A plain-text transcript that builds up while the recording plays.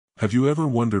Have you ever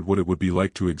wondered what it would be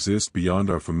like to exist beyond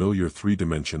our familiar three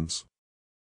dimensions?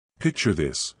 Picture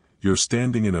this: you're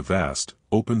standing in a vast,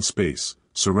 open space,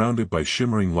 surrounded by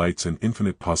shimmering lights and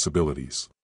infinite possibilities.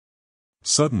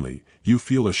 Suddenly, you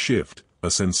feel a shift, a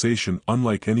sensation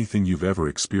unlike anything you've ever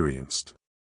experienced.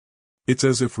 It's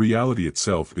as if reality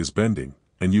itself is bending,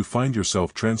 and you find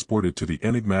yourself transported to the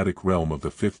enigmatic realm of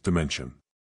the fifth dimension.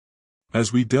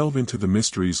 As we delve into the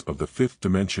mysteries of the fifth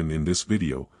dimension in this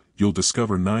video, you'll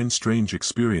discover 9 strange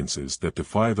experiences that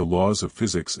defy the laws of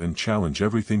physics and challenge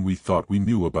everything we thought we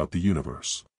knew about the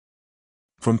universe.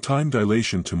 From time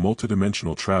dilation to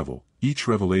multidimensional travel, each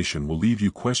revelation will leave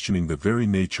you questioning the very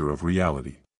nature of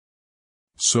reality.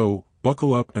 So,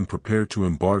 buckle up and prepare to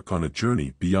embark on a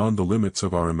journey beyond the limits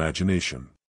of our imagination.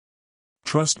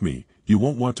 Trust me, you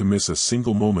won't want to miss a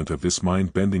single moment of this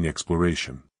mind-bending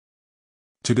exploration.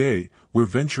 Today, we're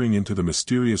venturing into the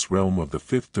mysterious realm of the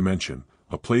fifth dimension,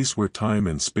 a place where time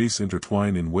and space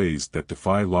intertwine in ways that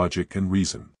defy logic and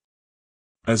reason.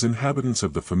 As inhabitants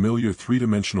of the familiar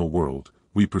three-dimensional world,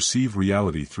 we perceive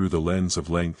reality through the lens of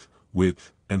length,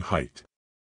 width, and height.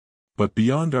 But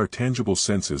beyond our tangible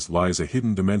senses lies a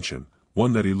hidden dimension,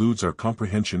 one that eludes our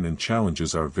comprehension and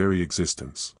challenges our very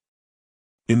existence.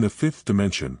 In the fifth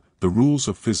dimension, the rules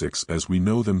of physics as we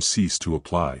know them cease to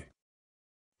apply.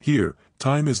 Here,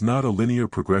 time is not a linear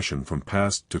progression from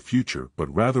past to future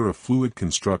but rather a fluid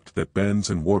construct that bends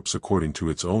and warps according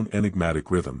to its own enigmatic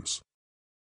rhythms.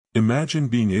 Imagine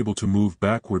being able to move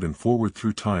backward and forward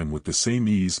through time with the same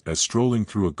ease as strolling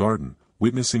through a garden,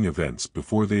 witnessing events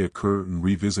before they occur and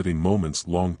revisiting moments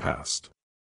long past.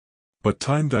 But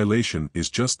time dilation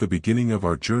is just the beginning of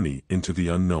our journey into the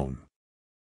unknown.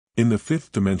 In the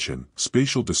fifth dimension,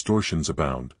 spatial distortions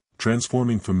abound,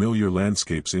 transforming familiar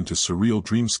landscapes into surreal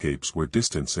dreamscapes where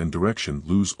distance and direction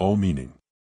lose all meaning.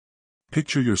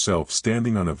 Picture yourself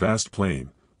standing on a vast plain,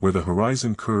 where the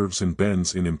horizon curves and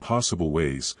bends in impossible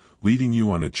ways, leading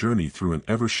you on a journey through an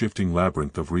ever-shifting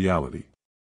labyrinth of reality.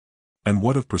 And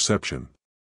what of perception?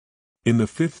 In the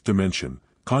fifth dimension,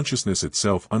 consciousness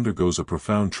itself undergoes a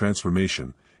profound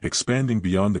transformation, expanding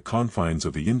beyond the confines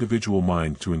of the individual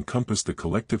mind to encompass the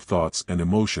collective thoughts and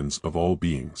emotions of all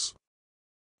beings.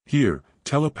 Here,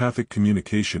 telepathic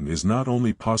communication is not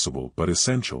only possible but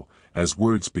essential, as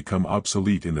words become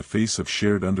obsolete in the face of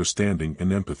shared understanding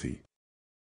and empathy.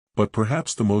 But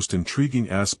perhaps the most intriguing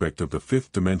aspect of the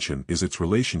fifth dimension is its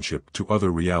relationship to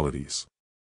other realities.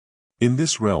 In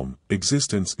this realm,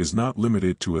 existence is not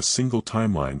limited to a single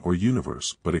timeline or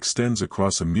universe but extends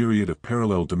across a myriad of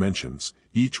parallel dimensions,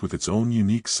 each with its own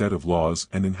unique set of laws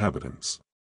and inhabitants.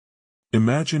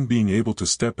 Imagine being able to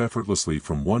step effortlessly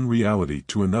from one reality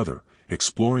to another,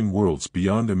 exploring worlds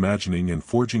beyond imagining and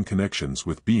forging connections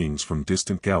with beings from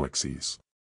distant galaxies.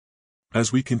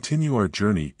 As we continue our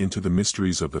journey into the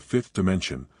mysteries of the fifth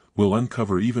dimension, we'll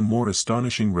uncover even more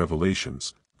astonishing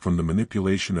revelations, from the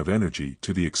manipulation of energy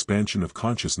to the expansion of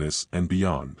consciousness and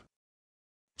beyond.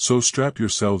 So strap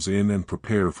yourselves in and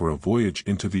prepare for a voyage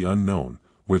into the unknown,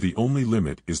 where the only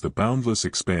limit is the boundless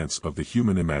expanse of the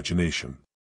human imagination.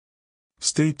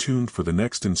 Stay tuned for the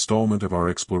next installment of our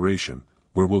exploration,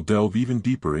 where we'll delve even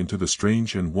deeper into the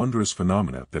strange and wondrous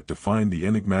phenomena that define the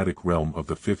enigmatic realm of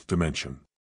the fifth dimension.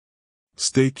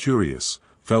 Stay curious,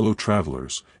 fellow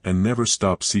travelers, and never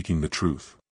stop seeking the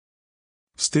truth.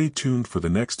 Stay tuned for the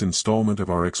next installment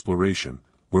of our exploration,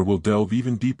 where we'll delve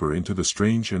even deeper into the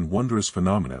strange and wondrous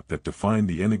phenomena that define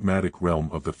the enigmatic realm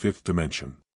of the fifth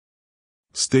dimension.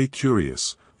 Stay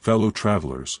curious, fellow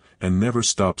travelers, and never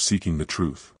stop seeking the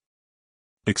truth.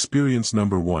 Experience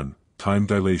number 1, time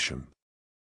dilation.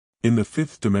 In the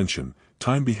fifth dimension,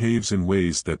 time behaves in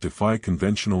ways that defy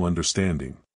conventional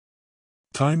understanding.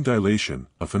 Time dilation,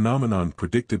 a phenomenon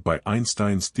predicted by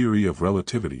Einstein's theory of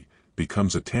relativity,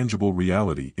 becomes a tangible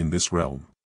reality in this realm.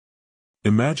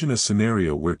 Imagine a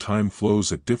scenario where time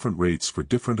flows at different rates for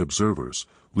different observers,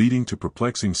 leading to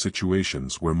perplexing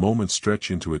situations where moments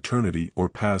stretch into eternity or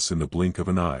pass in the blink of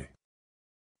an eye.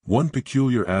 One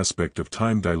peculiar aspect of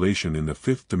time dilation in the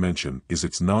fifth dimension is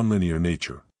its nonlinear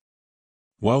nature.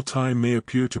 While time may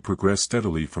appear to progress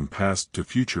steadily from past to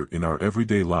future in our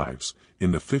everyday lives,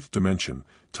 in the fifth dimension,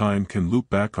 time can loop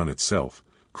back on itself,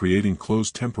 creating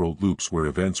closed temporal loops where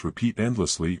events repeat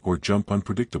endlessly or jump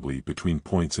unpredictably between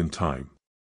points in time.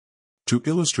 To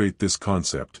illustrate this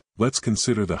concept, let's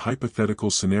consider the hypothetical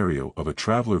scenario of a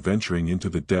traveler venturing into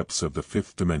the depths of the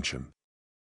fifth dimension.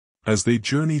 As they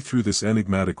journey through this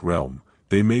enigmatic realm,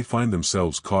 they may find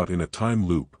themselves caught in a time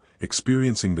loop,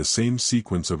 experiencing the same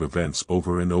sequence of events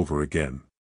over and over again.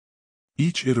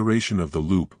 Each iteration of the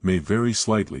loop may vary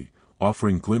slightly,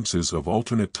 offering glimpses of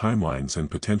alternate timelines and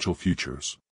potential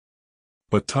futures.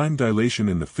 But time dilation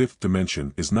in the fifth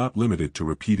dimension is not limited to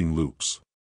repeating loops.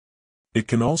 It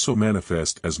can also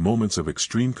manifest as moments of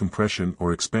extreme compression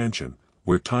or expansion,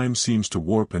 where time seems to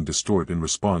warp and distort in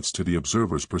response to the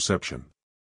observer's perception.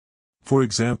 For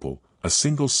example, a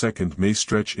single second may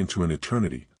stretch into an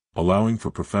eternity, allowing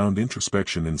for profound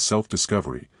introspection and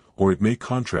self-discovery, or it may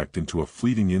contract into a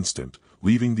fleeting instant,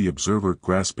 leaving the observer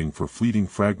grasping for fleeting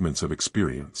fragments of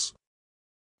experience.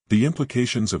 The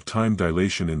implications of time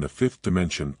dilation in the fifth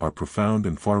dimension are profound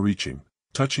and far-reaching,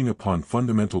 touching upon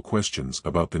fundamental questions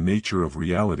about the nature of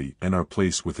reality and our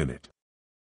place within it.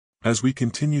 As we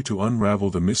continue to unravel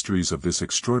the mysteries of this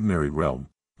extraordinary realm,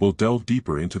 we'll delve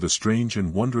deeper into the strange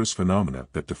and wondrous phenomena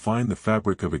that define the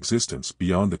fabric of existence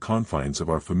beyond the confines of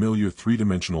our familiar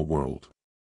three-dimensional world.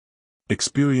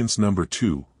 Experience number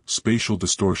 2, spatial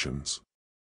distortions.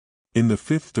 In the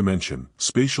fifth dimension,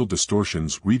 spatial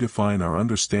distortions redefine our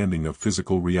understanding of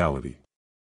physical reality.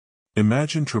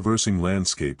 Imagine traversing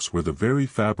landscapes where the very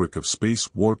fabric of space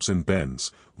warps and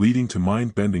bends, leading to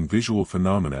mind-bending visual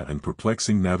phenomena and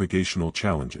perplexing navigational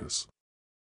challenges.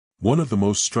 One of the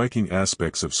most striking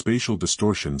aspects of spatial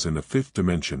distortions in the fifth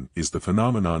dimension is the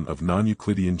phenomenon of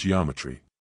non-Euclidean geometry.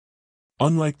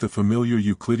 Unlike the familiar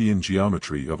Euclidean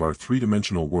geometry of our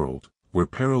three-dimensional world, where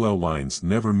parallel lines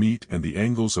never meet and the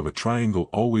angles of a triangle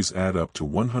always add up to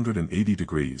 180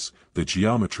 degrees, the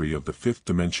geometry of the fifth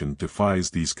dimension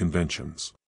defies these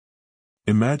conventions.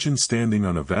 Imagine standing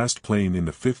on a vast plane in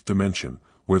the fifth dimension,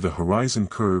 where the horizon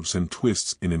curves and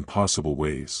twists in impossible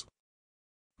ways.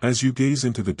 As you gaze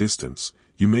into the distance,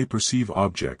 you may perceive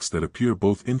objects that appear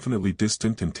both infinitely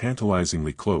distant and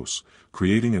tantalizingly close,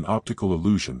 creating an optical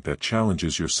illusion that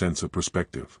challenges your sense of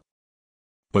perspective.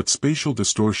 But spatial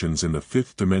distortions in the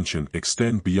fifth dimension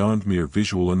extend beyond mere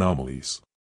visual anomalies.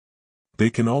 They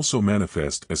can also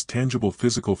manifest as tangible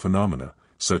physical phenomena,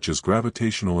 such as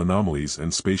gravitational anomalies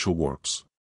and spatial warps.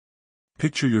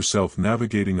 Picture yourself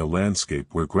navigating a landscape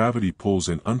where gravity pulls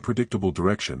in unpredictable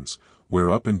directions, where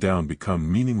up and down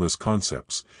become meaningless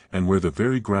concepts, and where the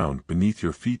very ground beneath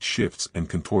your feet shifts and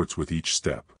contorts with each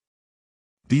step.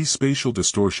 These spatial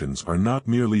distortions are not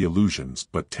merely illusions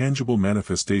but tangible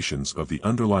manifestations of the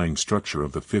underlying structure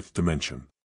of the fifth dimension.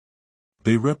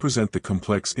 They represent the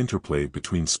complex interplay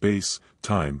between space,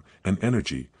 time, and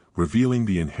energy, revealing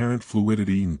the inherent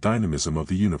fluidity and dynamism of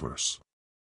the universe.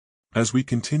 As we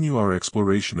continue our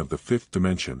exploration of the fifth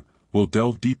dimension, we'll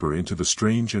delve deeper into the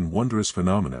strange and wondrous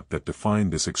phenomena that define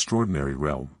this extraordinary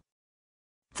realm.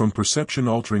 From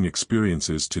perception-altering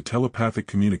experiences to telepathic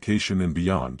communication and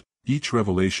beyond, each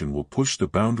revelation will push the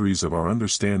boundaries of our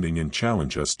understanding and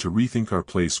challenge us to rethink our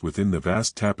place within the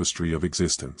vast tapestry of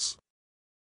existence.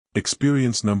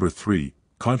 Experience number 3,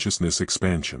 consciousness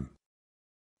expansion.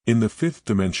 In the fifth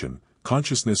dimension,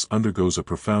 consciousness undergoes a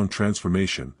profound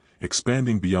transformation,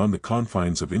 expanding beyond the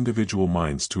confines of individual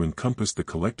minds to encompass the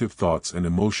collective thoughts and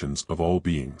emotions of all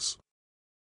beings.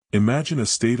 Imagine a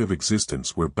state of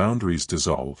existence where boundaries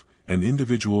dissolve, and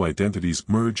individual identities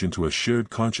merge into a shared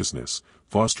consciousness,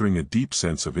 fostering a deep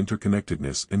sense of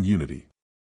interconnectedness and unity.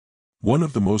 One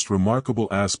of the most remarkable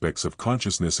aspects of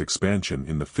consciousness expansion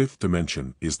in the fifth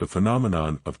dimension is the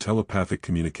phenomenon of telepathic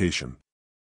communication.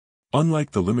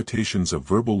 Unlike the limitations of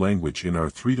verbal language in our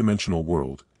three-dimensional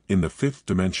world, in the fifth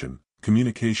dimension,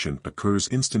 communication occurs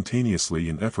instantaneously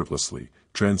and effortlessly,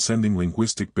 transcending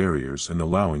linguistic barriers and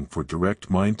allowing for direct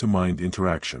mind-to-mind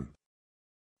interaction.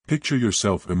 Picture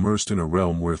yourself immersed in a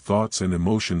realm where thoughts and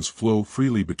emotions flow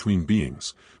freely between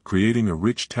beings, creating a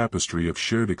rich tapestry of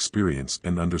shared experience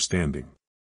and understanding.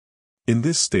 In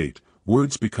this state,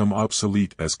 words become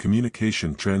obsolete as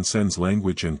communication transcends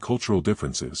language and cultural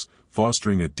differences,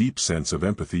 fostering a deep sense of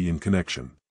empathy and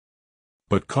connection.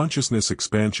 But consciousness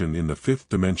expansion in the fifth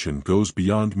dimension goes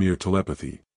beyond mere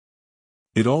telepathy.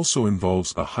 It also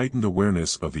involves a heightened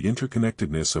awareness of the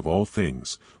interconnectedness of all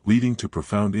things, leading to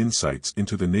profound insights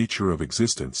into the nature of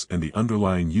existence and the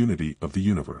underlying unity of the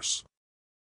universe.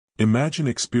 Imagine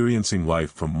experiencing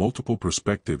life from multiple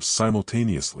perspectives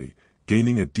simultaneously,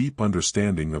 gaining a deep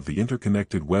understanding of the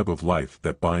interconnected web of life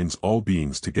that binds all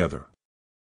beings together.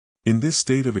 In this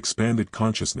state of expanded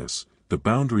consciousness, the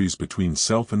boundaries between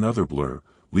self and other blur,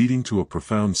 leading to a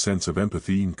profound sense of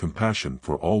empathy and compassion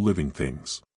for all living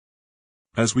things.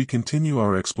 As we continue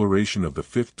our exploration of the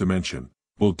fifth dimension,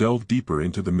 we'll delve deeper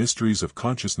into the mysteries of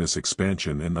consciousness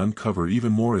expansion and uncover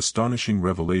even more astonishing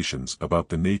revelations about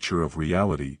the nature of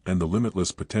reality and the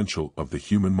limitless potential of the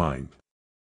human mind.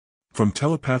 From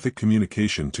telepathic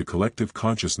communication to collective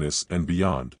consciousness and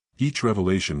beyond, each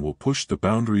revelation will push the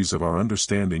boundaries of our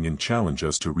understanding and challenge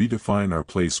us to redefine our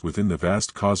place within the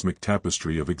vast cosmic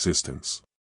tapestry of existence.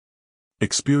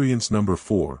 Experience number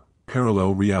 4,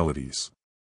 Parallel realities.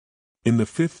 In the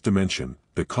fifth dimension,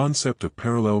 the concept of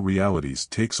parallel realities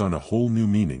takes on a whole new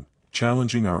meaning,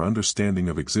 challenging our understanding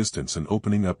of existence and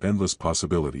opening up endless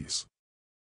possibilities.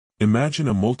 Imagine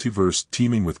a multiverse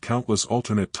teeming with countless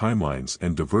alternate timelines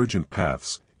and divergent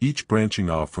paths, each branching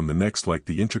off from the next like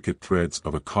the intricate threads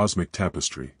of a cosmic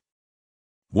tapestry.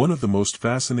 One of the most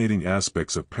fascinating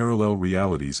aspects of parallel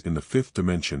realities in the fifth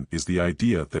dimension is the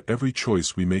idea that every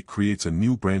choice we make creates a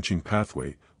new branching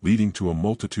pathway, leading to a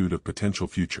multitude of potential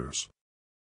futures.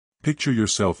 Picture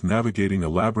yourself navigating a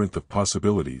labyrinth of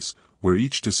possibilities, where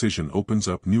each decision opens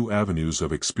up new avenues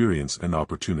of experience and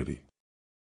opportunity.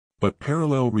 But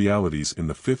parallel realities in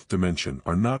the fifth dimension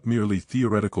are not merely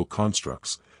theoretical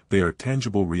constructs, they are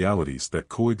tangible realities that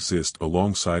coexist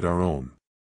alongside our own.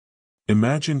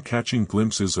 Imagine catching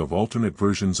glimpses of alternate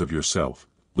versions of yourself,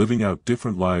 living out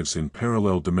different lives in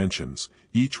parallel dimensions,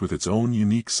 each with its own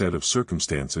unique set of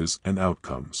circumstances and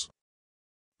outcomes.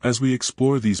 As we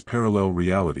explore these parallel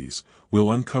realities,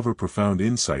 we'll uncover profound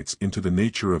insights into the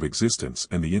nature of existence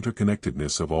and the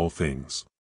interconnectedness of all things.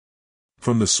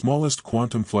 From the smallest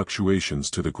quantum fluctuations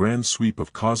to the grand sweep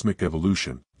of cosmic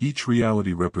evolution, each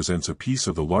reality represents a piece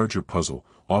of the larger puzzle,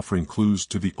 offering clues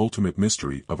to the ultimate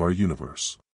mystery of our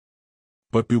universe.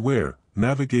 But beware,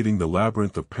 navigating the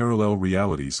labyrinth of parallel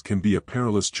realities can be a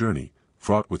perilous journey,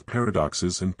 fraught with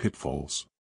paradoxes and pitfalls.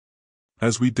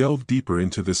 As we delve deeper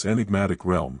into this enigmatic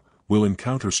realm, we'll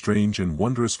encounter strange and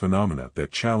wondrous phenomena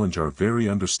that challenge our very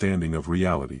understanding of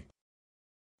reality.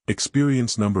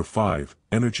 Experience number 5,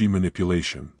 Energy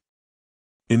Manipulation.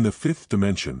 In the fifth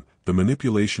dimension, the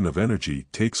manipulation of energy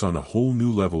takes on a whole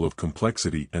new level of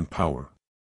complexity and power.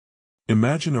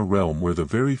 Imagine a realm where the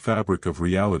very fabric of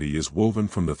reality is woven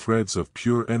from the threads of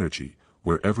pure energy,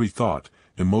 where every thought,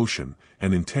 emotion,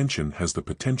 and intention has the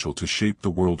potential to shape the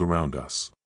world around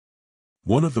us.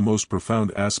 One of the most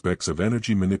profound aspects of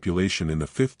energy manipulation in the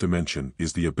fifth dimension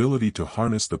is the ability to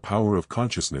harness the power of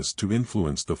consciousness to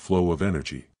influence the flow of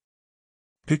energy.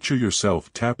 Picture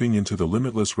yourself tapping into the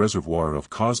limitless reservoir of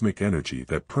cosmic energy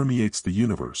that permeates the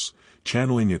universe,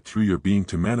 channeling it through your being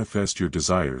to manifest your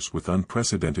desires with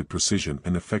unprecedented precision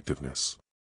and effectiveness.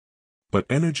 But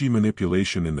energy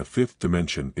manipulation in the fifth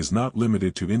dimension is not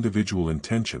limited to individual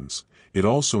intentions, it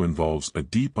also involves a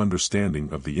deep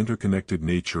understanding of the interconnected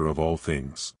nature of all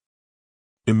things.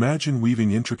 Imagine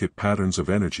weaving intricate patterns of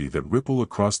energy that ripple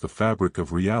across the fabric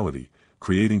of reality,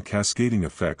 creating cascading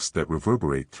effects that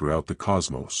reverberate throughout the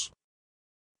cosmos.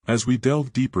 As we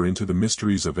delve deeper into the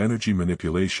mysteries of energy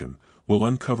manipulation, we'll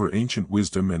uncover ancient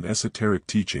wisdom and esoteric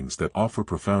teachings that offer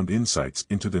profound insights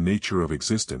into the nature of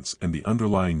existence and the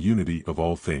underlying unity of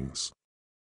all things.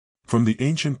 From the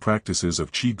ancient practices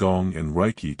of Qigong and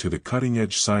Reiki to the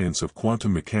cutting-edge science of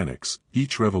quantum mechanics,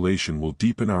 each revelation will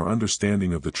deepen our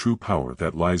understanding of the true power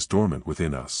that lies dormant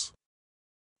within us.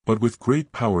 But with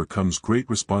great power comes great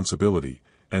responsibility,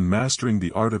 and mastering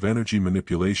the art of energy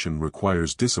manipulation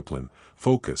requires discipline,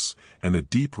 focus, and a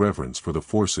deep reverence for the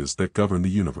forces that govern the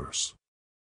universe.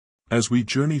 As we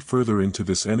journey further into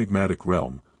this enigmatic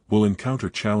realm, we'll encounter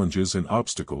challenges and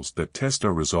obstacles that test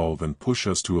our resolve and push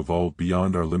us to evolve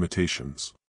beyond our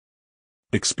limitations.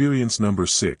 Experience number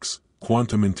 6,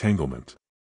 Quantum Entanglement.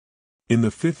 In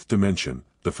the fifth dimension,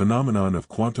 the phenomenon of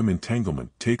quantum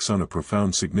entanglement takes on a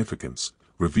profound significance,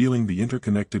 revealing the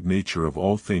interconnected nature of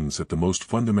all things at the most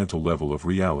fundamental level of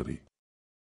reality.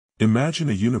 Imagine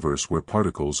a universe where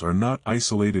particles are not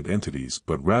isolated entities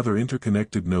but rather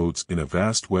interconnected nodes in a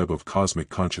vast web of cosmic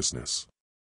consciousness.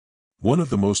 One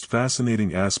of the most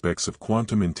fascinating aspects of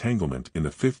quantum entanglement in the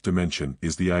fifth dimension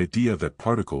is the idea that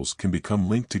particles can become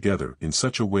linked together in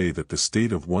such a way that the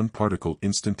state of one particle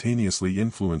instantaneously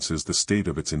influences the state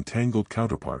of its entangled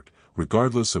counterpart,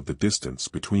 regardless of the distance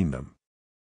between them.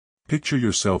 Picture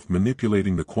yourself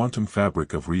manipulating the quantum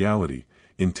fabric of reality,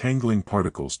 entangling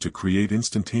particles to create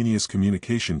instantaneous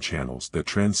communication channels that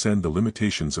transcend the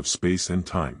limitations of space and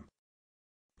time.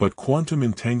 But quantum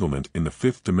entanglement in the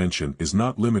fifth dimension is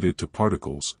not limited to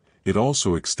particles, it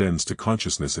also extends to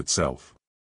consciousness itself.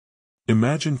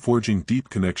 Imagine forging deep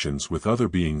connections with other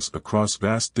beings across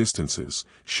vast distances,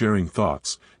 sharing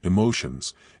thoughts,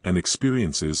 emotions, and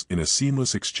experiences in a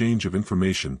seamless exchange of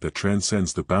information that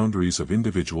transcends the boundaries of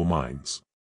individual minds.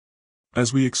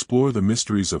 As we explore the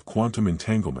mysteries of quantum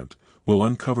entanglement, we'll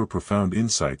uncover profound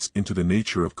insights into the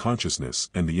nature of consciousness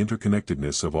and the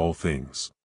interconnectedness of all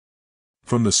things.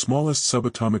 From the smallest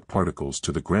subatomic particles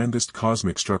to the grandest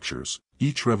cosmic structures,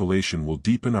 each revelation will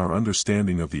deepen our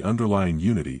understanding of the underlying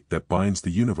unity that binds the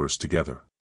universe together.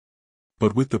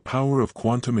 But with the power of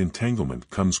quantum entanglement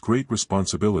comes great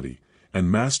responsibility,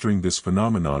 and mastering this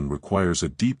phenomenon requires a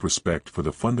deep respect for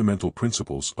the fundamental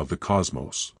principles of the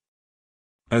cosmos.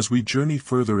 As we journey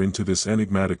further into this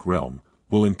enigmatic realm,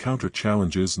 we'll encounter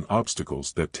challenges and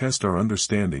obstacles that test our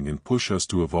understanding and push us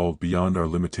to evolve beyond our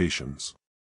limitations.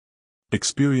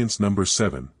 Experience number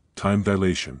 7, time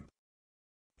dilation.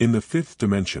 In the fifth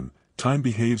dimension, time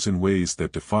behaves in ways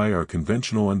that defy our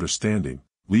conventional understanding,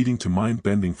 leading to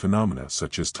mind-bending phenomena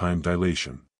such as time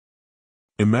dilation.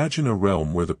 Imagine a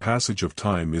realm where the passage of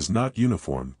time is not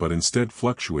uniform but instead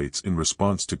fluctuates in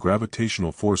response to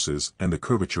gravitational forces and the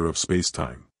curvature of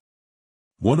space-time.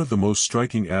 One of the most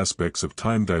striking aspects of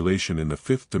time dilation in the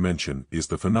fifth dimension is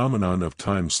the phenomenon of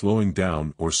time slowing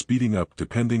down or speeding up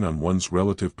depending on one's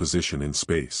relative position in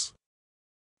space.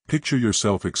 Picture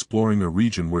yourself exploring a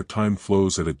region where time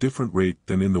flows at a different rate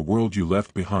than in the world you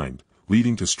left behind,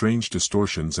 leading to strange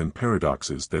distortions and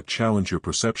paradoxes that challenge your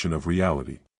perception of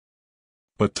reality.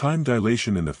 But time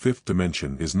dilation in the fifth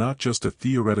dimension is not just a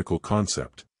theoretical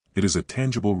concept, it is a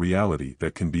tangible reality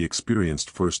that can be experienced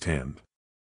firsthand.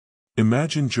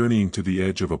 Imagine journeying to the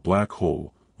edge of a black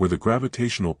hole, where the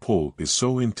gravitational pull is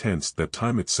so intense that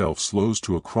time itself slows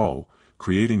to a crawl,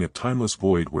 creating a timeless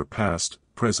void where past,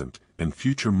 present, and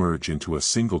future merge into a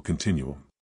single continuum.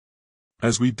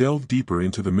 As we delve deeper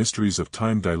into the mysteries of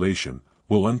time dilation,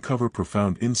 we'll uncover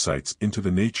profound insights into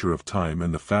the nature of time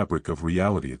and the fabric of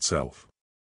reality itself.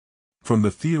 From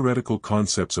the theoretical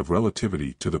concepts of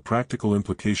relativity to the practical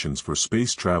implications for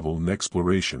space travel and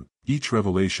exploration, each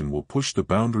revelation will push the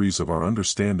boundaries of our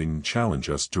understanding and challenge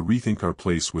us to rethink our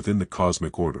place within the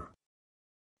cosmic order.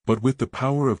 But with the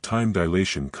power of time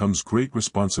dilation comes great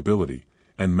responsibility,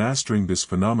 and mastering this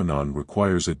phenomenon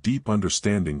requires a deep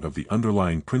understanding of the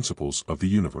underlying principles of the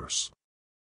universe.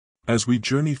 As we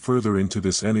journey further into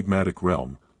this enigmatic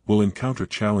realm, we'll encounter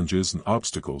challenges and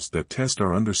obstacles that test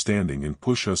our understanding and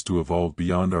push us to evolve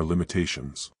beyond our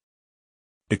limitations.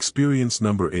 Experience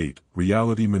number 8,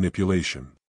 reality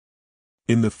manipulation.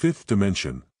 In the fifth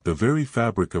dimension, the very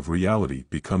fabric of reality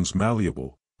becomes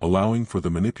malleable, allowing for the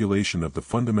manipulation of the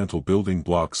fundamental building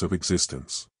blocks of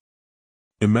existence.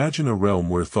 Imagine a realm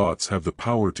where thoughts have the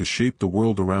power to shape the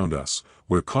world around us,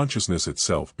 where consciousness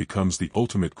itself becomes the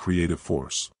ultimate creative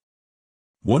force.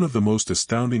 One of the most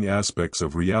astounding aspects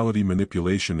of reality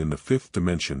manipulation in the fifth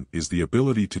dimension is the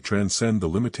ability to transcend the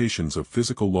limitations of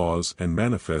physical laws and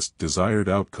manifest desired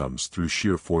outcomes through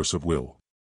sheer force of will.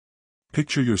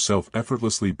 Picture yourself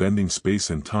effortlessly bending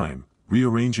space and time,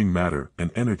 rearranging matter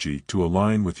and energy to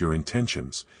align with your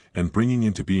intentions, and bringing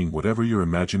into being whatever your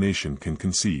imagination can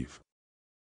conceive.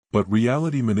 But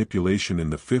reality manipulation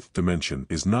in the fifth dimension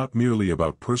is not merely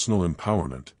about personal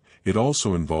empowerment. It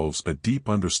also involves a deep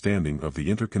understanding of the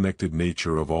interconnected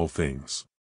nature of all things.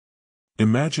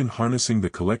 Imagine harnessing the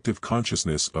collective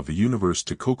consciousness of the universe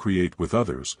to co-create with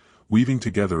others, weaving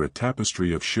together a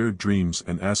tapestry of shared dreams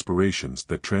and aspirations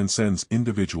that transcends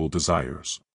individual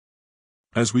desires.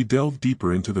 As we delve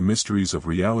deeper into the mysteries of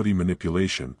reality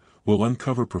manipulation, we'll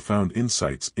uncover profound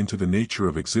insights into the nature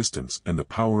of existence and the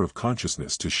power of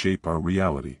consciousness to shape our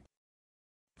reality.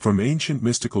 From ancient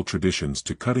mystical traditions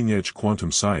to cutting-edge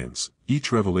quantum science,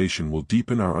 each revelation will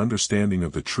deepen our understanding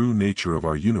of the true nature of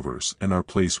our universe and our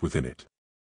place within it.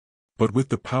 But with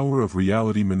the power of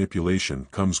reality manipulation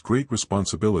comes great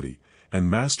responsibility, and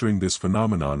mastering this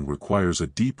phenomenon requires a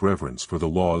deep reverence for the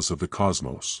laws of the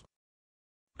cosmos.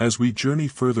 As we journey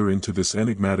further into this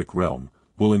enigmatic realm,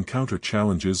 we'll encounter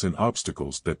challenges and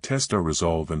obstacles that test our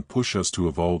resolve and push us to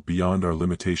evolve beyond our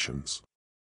limitations.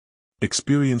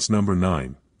 Experience number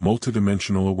 9.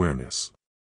 Multidimensional awareness.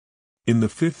 In the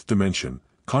fifth dimension,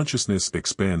 consciousness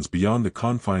expands beyond the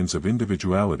confines of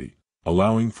individuality,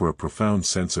 allowing for a profound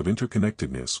sense of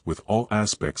interconnectedness with all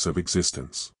aspects of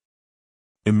existence.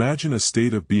 Imagine a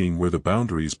state of being where the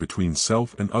boundaries between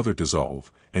self and other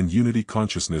dissolve, and unity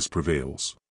consciousness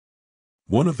prevails.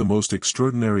 One of the most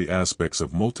extraordinary aspects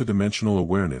of multidimensional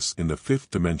awareness in the fifth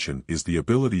dimension is the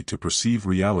ability to perceive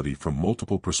reality from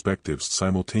multiple perspectives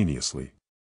simultaneously.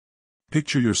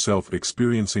 Picture yourself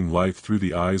experiencing life through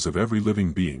the eyes of every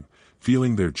living being,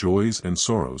 feeling their joys and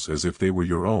sorrows as if they were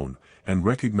your own, and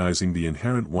recognizing the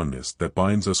inherent oneness that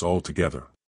binds us all together.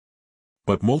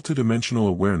 But multidimensional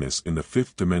awareness in the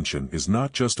fifth dimension is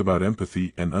not just about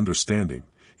empathy and understanding,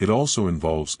 it also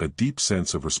involves a deep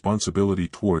sense of responsibility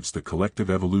towards the collective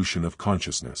evolution of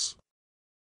consciousness.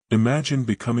 Imagine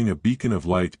becoming a beacon of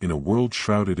light in a world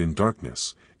shrouded in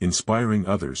darkness, inspiring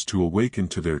others to awaken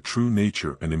to their true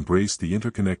nature and embrace the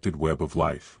interconnected web of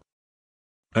life.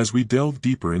 As we delve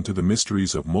deeper into the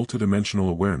mysteries of multidimensional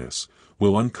awareness,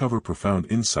 we'll uncover profound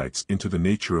insights into the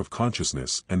nature of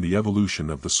consciousness and the evolution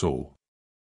of the soul.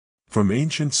 From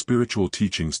ancient spiritual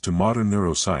teachings to modern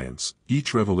neuroscience,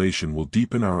 each revelation will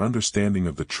deepen our understanding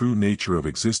of the true nature of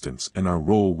existence and our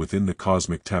role within the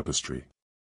cosmic tapestry.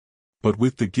 But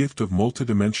with the gift of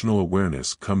multidimensional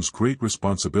awareness comes great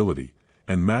responsibility,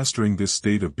 and mastering this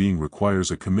state of being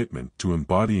requires a commitment to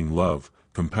embodying love,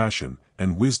 compassion,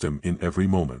 and wisdom in every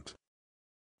moment.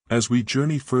 As we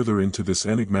journey further into this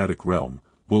enigmatic realm,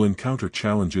 we'll encounter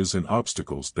challenges and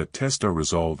obstacles that test our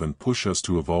resolve and push us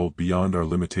to evolve beyond our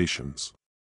limitations.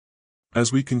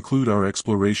 As we conclude our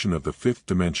exploration of the fifth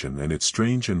dimension and its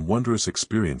strange and wondrous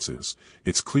experiences,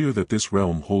 it's clear that this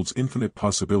realm holds infinite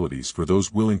possibilities for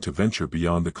those willing to venture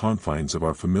beyond the confines of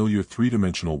our familiar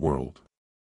three-dimensional world.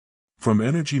 From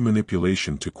energy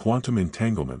manipulation to quantum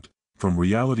entanglement, from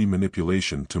reality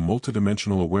manipulation to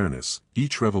multidimensional awareness,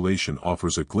 each revelation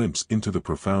offers a glimpse into the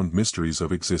profound mysteries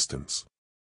of existence.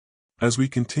 As we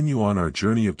continue on our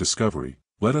journey of discovery,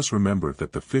 let us remember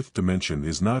that the fifth dimension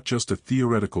is not just a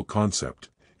theoretical concept,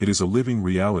 it is a living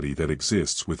reality that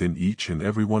exists within each and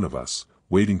every one of us,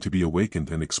 waiting to be awakened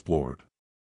and explored.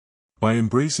 By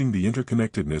embracing the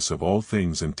interconnectedness of all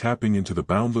things and tapping into the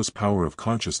boundless power of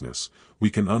consciousness,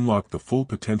 we can unlock the full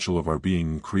potential of our being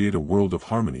and create a world of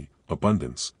harmony,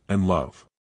 abundance, and love.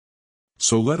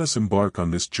 So let us embark on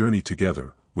this journey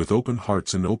together, with open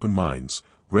hearts and open minds,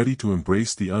 ready to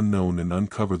embrace the unknown and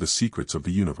uncover the secrets of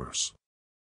the universe.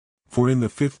 For in the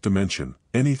fifth dimension,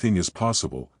 anything is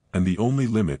possible, and the only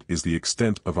limit is the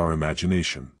extent of our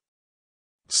imagination.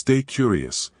 Stay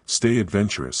curious, stay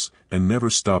adventurous, and never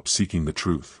stop seeking the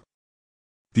truth.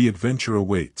 The adventure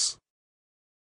awaits.